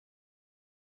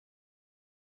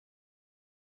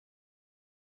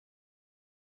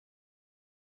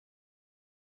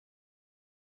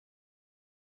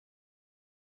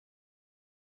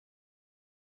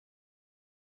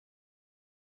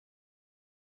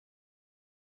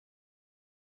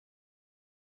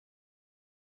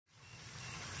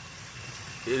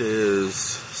It is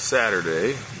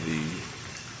Saturday, the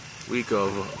week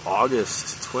of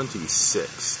August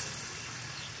 26th.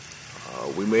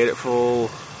 We made it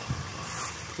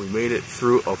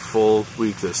through a full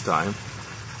week this time,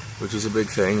 which is a big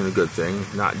thing and a good thing.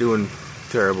 Not doing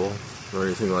terrible or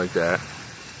anything like that.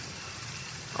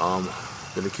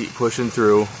 Gonna keep pushing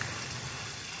through.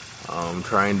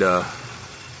 Trying to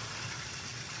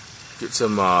get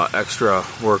some extra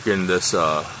work in this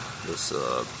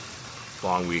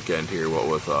long weekend here, what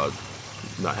with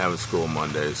not having school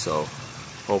Monday, so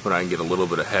hoping I can get a little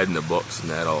bit ahead in the books, and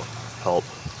that'll help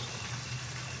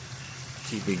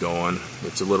keep me going.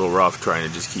 It's a little rough trying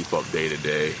to just keep up day to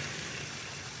day,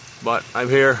 but I'm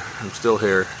still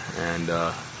here, and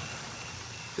the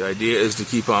idea is to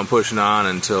keep on pushing on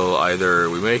until either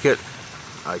we make it,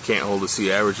 I can't hold the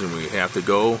C average and we have to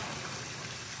go,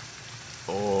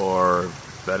 or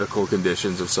medical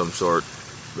conditions of some sort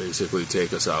basically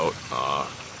take us out.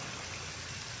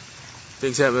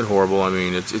 Things haven't been horrible. I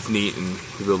mean, it's neat and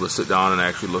to be able to sit down and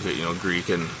actually look at Greek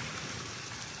and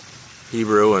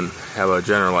Hebrew and have a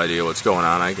general idea what's going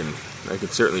on. I can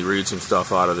certainly read some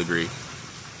stuff out of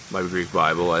my Greek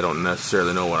Bible. I don't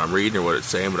necessarily know what I'm reading or what it's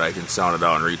saying, but I can sound it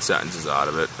out and read sentences out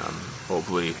of it.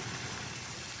 Hopefully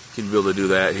can be able to do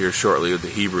that here shortly with the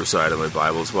Hebrew side of my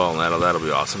Bible as well, and that'll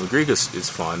be awesome. The Greek is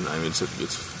fun. I mean, it's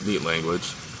a neat language.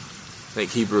 I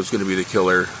think Hebrew is going to be the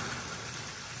killer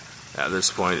at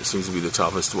this point. It seems to be the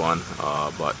toughest one,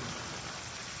 but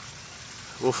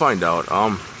we'll find out.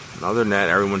 Other than that,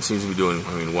 everyone seems to be doing,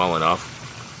 well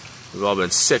enough. We've all been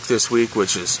sick this week,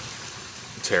 which is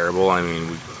terrible. I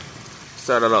mean, we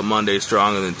started out Monday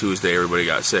strong, and then Tuesday everybody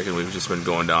got sick, and we've just been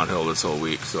going downhill this whole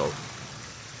week. So,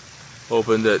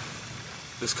 hoping that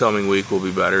this coming week will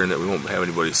be better and that we won't have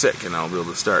anybody sick, and I'll be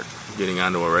able to start getting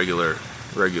onto a regular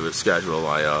schedule.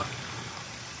 I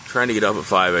trying to get up at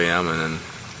 5 a.m. and then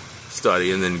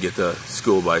study, and then get to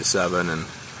school by 7 and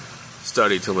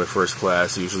study till my first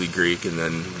class, usually Greek, and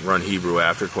then run Hebrew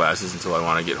after classes until I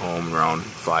want to get home around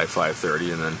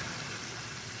 5:30, and then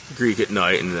Greek at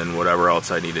night, and then whatever else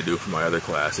I need to do for my other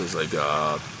classes, like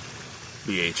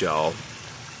BHL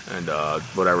and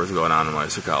whatever's going on in my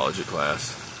psychology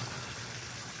class.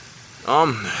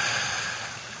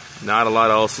 Not a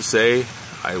lot else to say.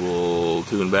 I will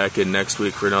tune back in next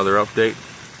week for another update.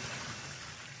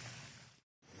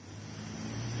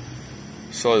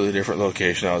 Slightly different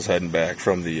location. I was heading back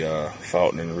from the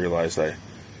fountain and realized I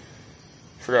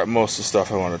forgot most of the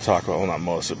stuff I wanted to talk about. Well, not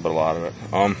most of it, but a lot of it.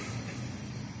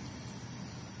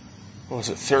 What was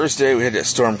it? Thursday we had that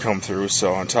storm come through,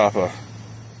 so on top of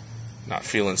not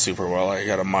feeling super well, I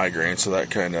got a migraine, so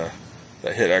that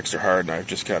hit extra hard, and I've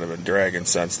just kind of been dragging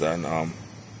since then.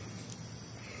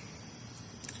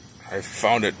 I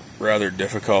found it rather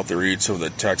difficult to read some of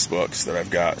the textbooks that I've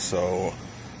got, so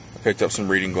I picked up some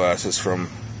reading glasses from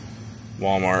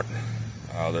Walmart.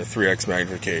 They're 3x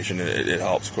magnification. It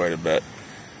helps quite a bit.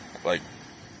 Like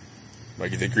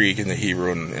the Greek and the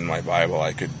Hebrew in my Bible,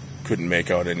 I couldn't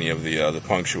make out any of the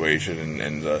punctuation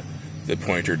and the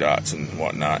pointer dots and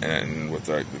whatnot. And with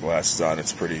the glasses on,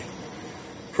 it's pretty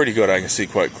good. I can see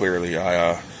quite clearly.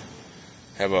 I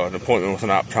have an appointment with an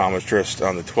optometrist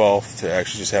on the 12th to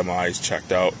actually just have my eyes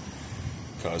checked out,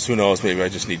 because who knows, maybe I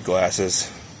just need glasses.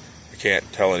 I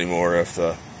can't tell anymore if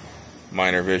the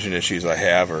minor vision issues I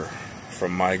have are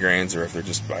from migraines or if they're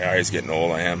just my eyes getting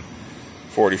old. I am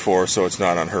 44, so it's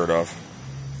not unheard of.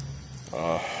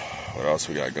 What else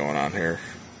we got going on here?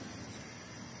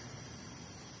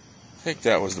 I think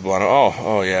that was the blunt.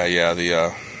 Oh yeah,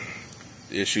 the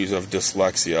issues of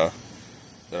dyslexia,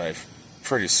 that I'm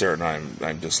pretty certain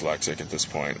I'm dyslexic at this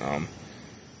point.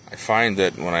 I find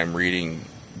that when I'm reading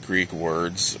Greek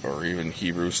words or even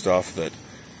Hebrew stuff, that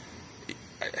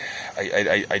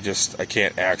I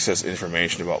can't access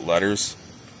information about letters.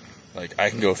 Like, I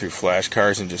can go through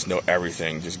flashcards and just know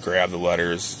everything, just grab the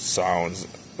letters, sounds,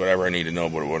 whatever I need to know.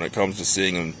 But when it comes to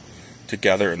seeing them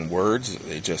together in words,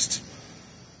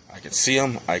 I can see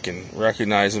them, I can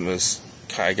recognize them as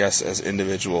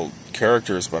individual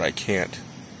characters, but I can't.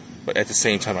 But at the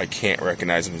same time, I can't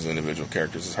recognize them as individual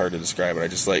characters. It's hard to describe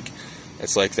it. It's like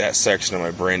that section of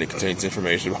my brain that contains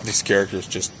information about these characters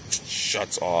just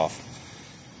shuts off.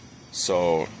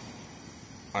 So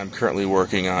I'm currently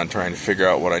working on trying to figure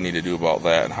out what I need to do about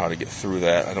that and how to get through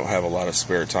that. I don't have a lot of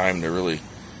spare time to really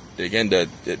dig into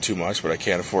it too much, but I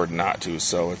can't afford not to.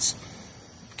 So it's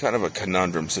kind of a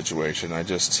conundrum situation.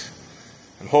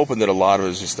 I'm hoping that a lot of it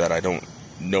is just that I don't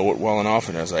know it well enough,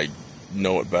 and as I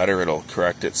know it better, it'll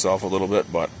correct itself a little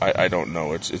bit, but I don't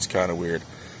know. It's kind of weird.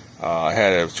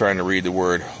 I was trying to read the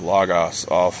word logos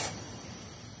off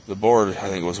the board, I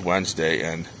think it was Wednesday,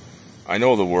 and I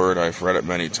know the word. I've read it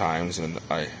many times, and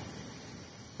I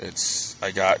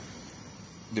got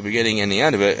the beginning and the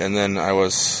end of it, and then I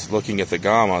was looking at the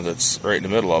gamma that's right in the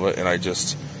middle of it, and I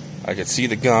could see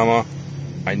the gamma.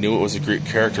 I knew it was a Greek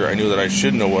character. I knew that I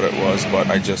should know what it was, but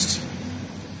I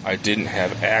didn't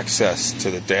have access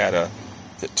to the data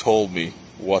that told me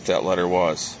what that letter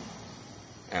was.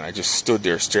 And I just stood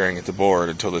there staring at the board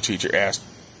until the teacher asked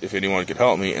if anyone could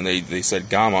help me, and they said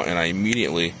gamma, and I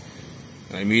immediately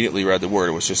read the word.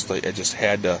 It was just like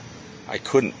I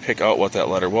couldn't pick out what that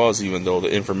letter was, even though the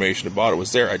information about it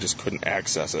was there. I just couldn't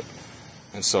access it.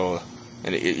 And so,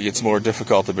 it gets more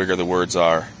difficult the bigger the words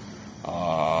are.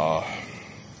 I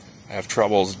have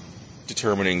troubles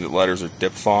determining that letters are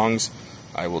diphthongs.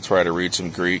 I will try to read some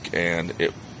Greek, and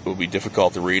it will be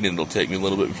difficult to read, and it'll take me a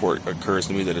little bit before it occurs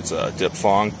to me that it's a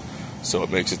diphthong. So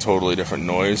it makes a totally different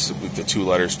noise with the two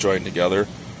letters joined together.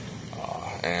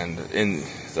 And in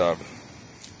the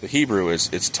Hebrew,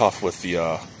 it's tough with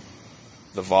the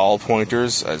vowel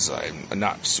pointers, as I'm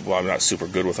not super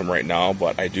good with them right now,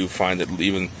 but I do find that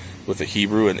even with the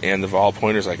Hebrew and the vowel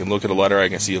pointers, I can look at a letter, I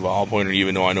can see a vowel pointer,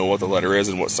 even though I know what the letter is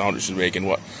and what sound it should make and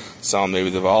what sound maybe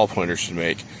the vowel pointer should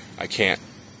make. I can't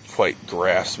quite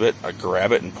grasp it. I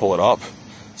grab it and pull it up,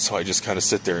 so I just kind of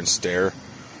sit there and stare.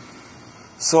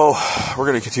 So we're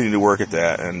going to continue to work at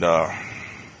that and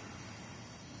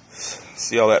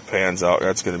see how that pans out.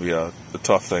 That's going to be a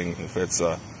tough thing if it's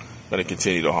going to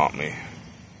continue to haunt me.